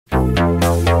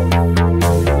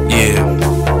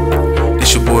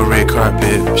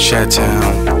carpet,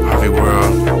 Chi-Town, Harvey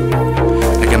World.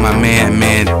 I got my man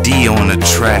MandD on the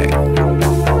track.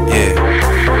 Yeah.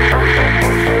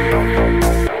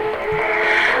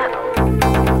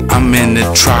 I'm in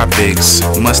the tropics,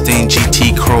 Mustang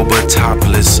GT Cobra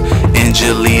topless.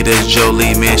 Angelina,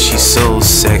 Jolie, man, she's so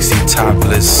sexy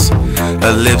topless.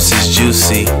 Her lips is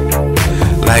juicy,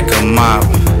 like a mop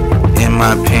in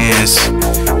my pants.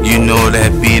 You know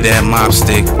that be that mop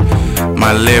stick.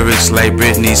 My lyrics like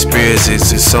Britney Spears,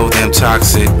 it's so damn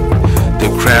toxic. The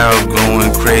crowd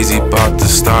going crazy, about to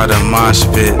start a mosh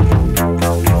pit.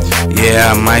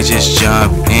 Yeah, I might just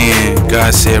jump in.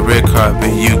 God said red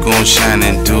carpet, you gon' shine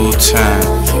in due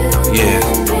time.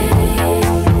 Yeah.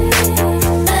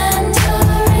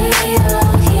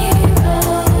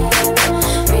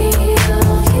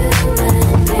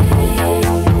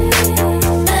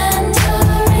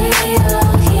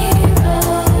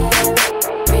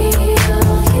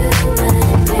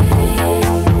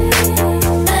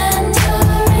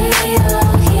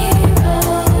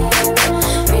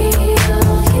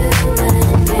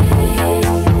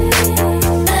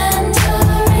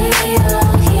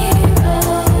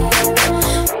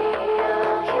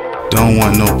 Don't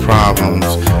want no problems,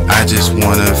 I just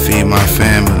wanna feed my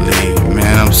family.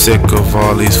 Man, I'm sick of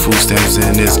all these food stamps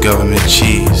and this government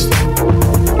cheese.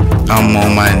 I'm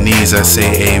on my knees, I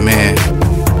say amen.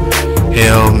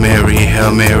 Hail Mary,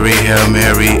 Hail Mary, Hail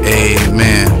Mary,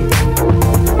 amen.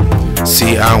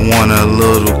 See, I want a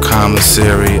little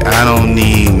commissary. I don't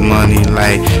need money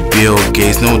like Bill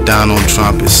Gates, no Donald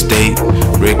Trump estate.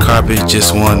 Red carpet,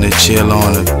 just wanna chill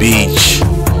on the beach,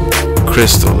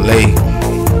 Crystal Lake.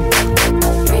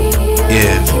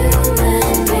 Yeah.